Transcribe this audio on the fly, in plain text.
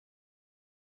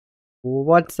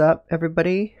What's up,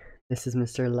 everybody? This is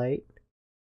Mr. Light,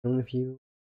 showing with you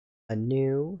a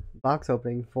new box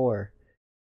opening for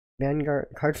Vanguard,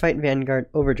 Cardfight Vanguard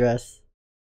Overdress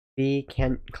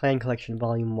Clan Collection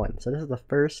Volume 1. So this is the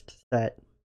first set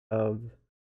of,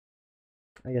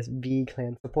 I guess, V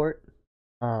Clan support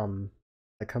that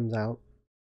coming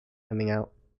out.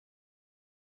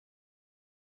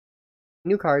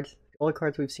 New cards, all the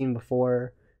cards we've seen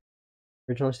before,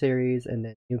 original series, and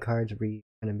then new cards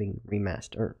kind of being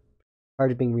remastered, or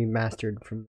cards being remastered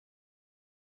from.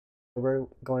 So we're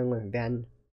going with Clan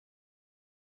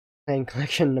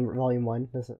Collection number Volume 1.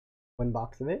 This is one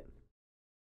box of it.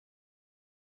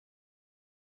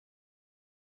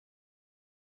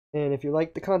 And if you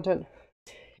like the content,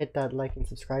 hit that like and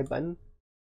subscribe button.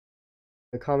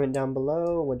 Comment down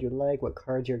below what you like, what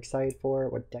cards you're excited for,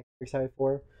 what deck you're excited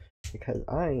for, because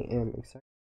I am excited.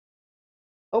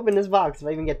 Open this box if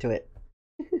I even get to it.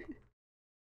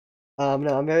 No,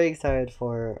 I'm very excited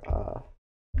for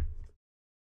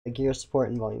the gear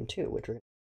support in Volume 2, which we're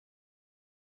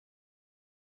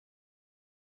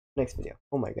next video.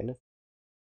 Oh my goodness.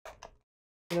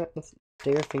 You know what, let's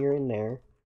stick your finger in there.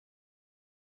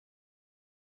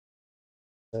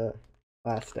 The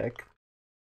plastic.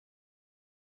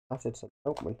 Oh,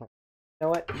 we're not. You know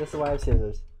what? This is why I have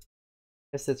scissors.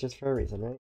 I have scissors for a reason,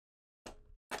 right?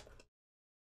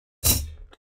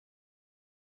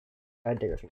 I dig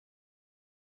your finger.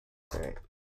 Alright.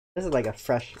 This is like a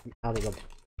fresh out of the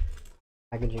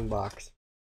packaging box.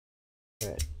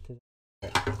 Alright.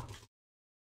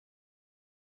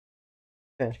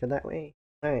 Finish go that way.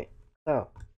 Alright, so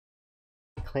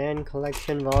Clan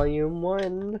Collection Volume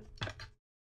 1.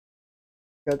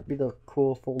 Got to be the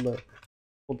cool fold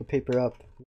the paper up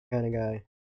kind of guy.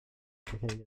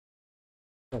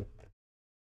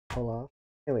 Pull off.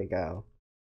 There we go.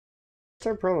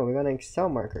 Start promo. We got an Excel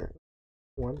marker.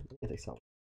 One. Get Excel.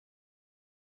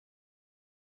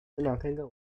 We're not gonna go.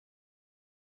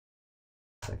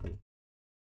 Second.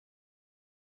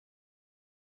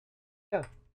 Yeah.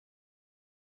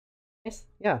 Nice.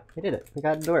 Yeah, we did it. We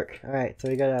got it to work. Alright, so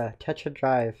we got a Tetra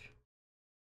Drive.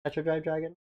 Tetra Drive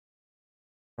Dragon?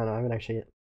 I don't know, I haven't actually.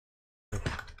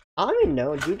 I don't even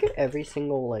know. Do you get every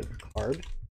single like card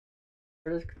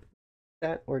for this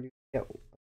set, or do you get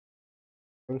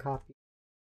one copy?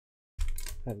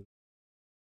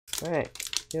 Alright,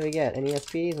 here we get any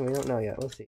SPs, and we don't know yet. We'll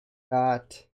see.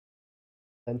 Got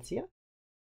Sensia.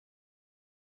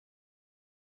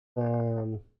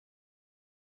 Utama,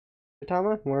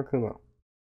 Murakumo.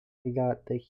 We got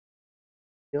the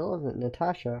Heals,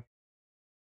 Natasha.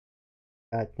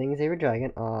 Got Things Saber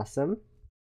Dragon, awesome.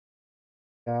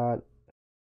 Got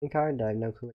a card, I have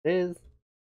no clue what it is.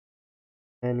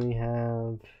 And we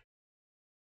have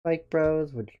Spike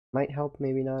Bros, which might help,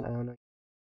 maybe not, I don't know.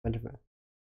 Bunch of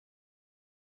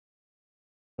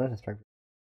that's a Spike Bros.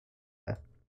 Yeah.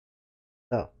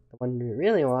 So, the one we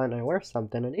really want are worth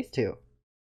something are these two.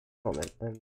 Moment.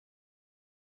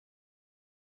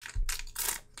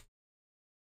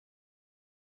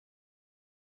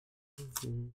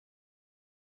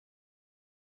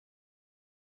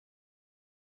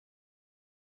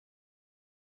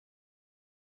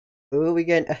 Ooh, we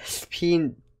get an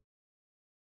SP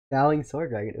Bowling Sword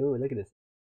Dragon. Ooh, look at this.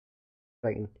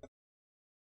 Dragon.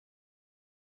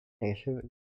 Hey, shoot.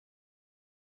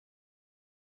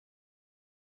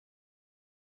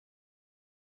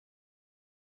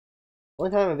 One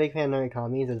time I'm a big fan of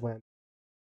Narikomis is when.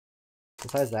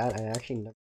 Besides that, I actually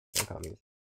never Narikomis.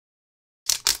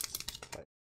 But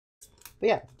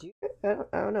yeah, I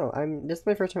don't know. This is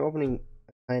my first time opening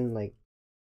kind like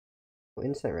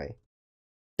Instant Ray.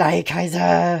 Die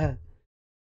Kaiser!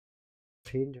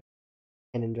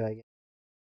 Cannon Dragon.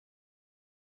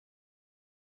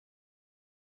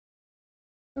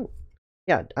 Oh,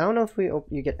 yeah. I don't know if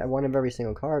you get one of every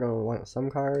single card or one of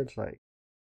some cards. Like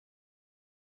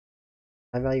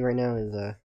my value right now is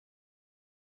I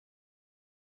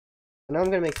know I'm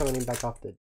gonna make something back off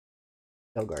the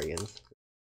Shell Guardians.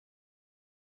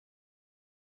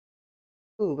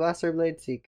 Ooh, Blaster Blade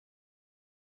Seek.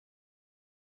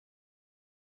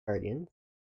 Guardians.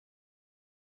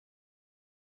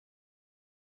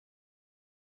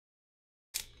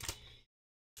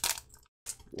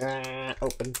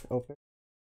 Open.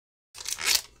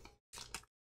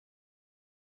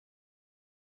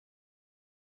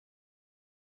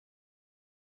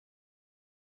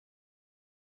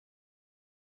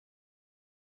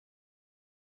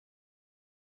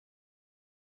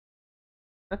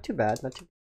 Not too bad, not too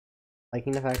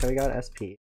liking the fact that we got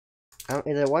SP.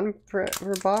 Is it one per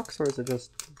box, or is it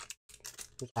just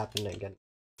happened again?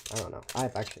 I don't know. I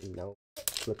have actually no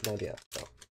flipping idea, so.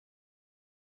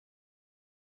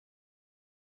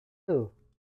 Ooh,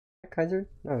 Kaiser?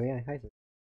 Oh yeah, Kaiser.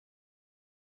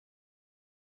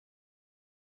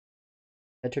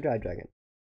 Tetra Drive Dragon.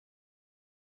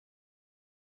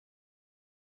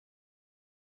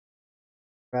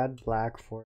 Red, black,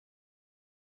 for.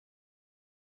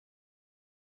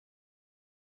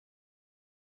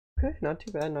 Okay, not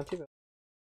too bad, not too bad.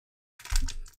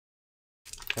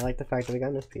 I like the fact that we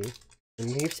got an SP. And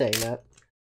you keep saying that.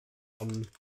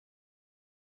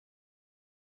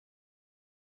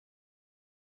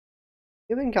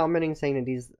 You've been commenting saying that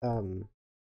these,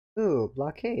 ooh,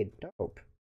 blockade, dope.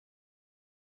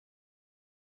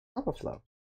 Lava flow.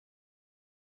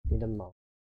 Need them all.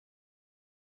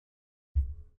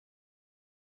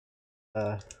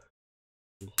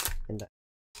 And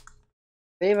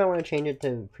maybe if I want to change it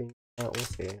to premium, we'll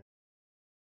see.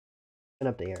 An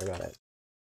update here about it.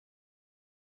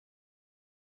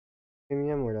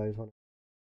 Premium, or do I just want?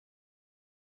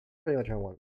 Pretty much I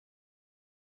want.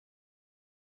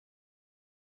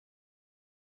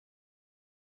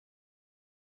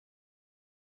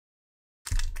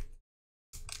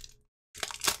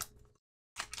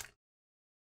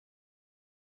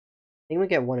 I think we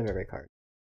get one of every card.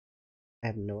 I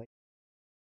have no idea.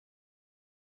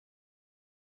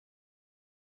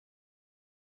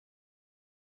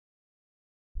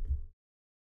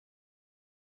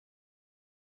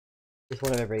 Just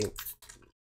one of every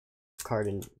card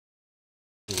in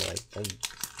like a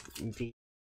V.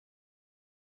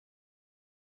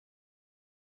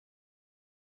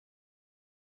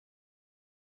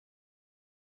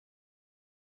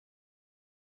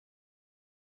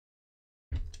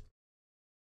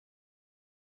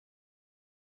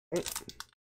 Right.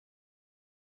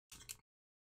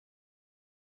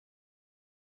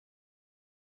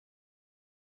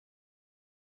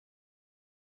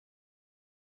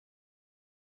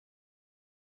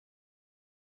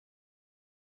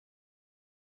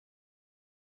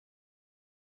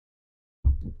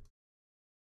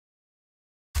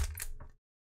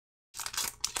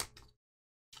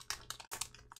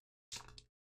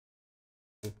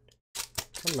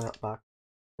 Come out box.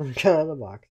 Come out of the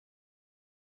box.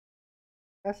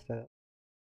 That's it.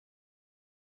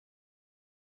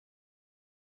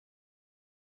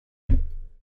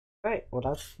 Alright, well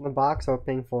that's the box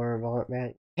opening for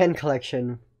Valorant Pen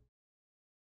Collection.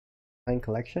 Clan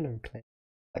Collection or Clan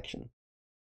Collection?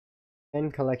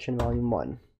 Pen Collection Volume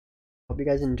 1. Hope you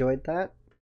guys enjoyed that.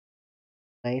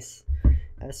 Nice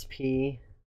SP.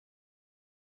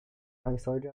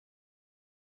 Sword.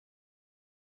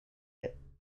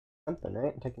 Something,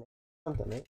 right? I'm taking something,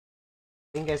 right?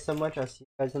 Thank you guys so much. I'll see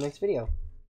you guys in the next video.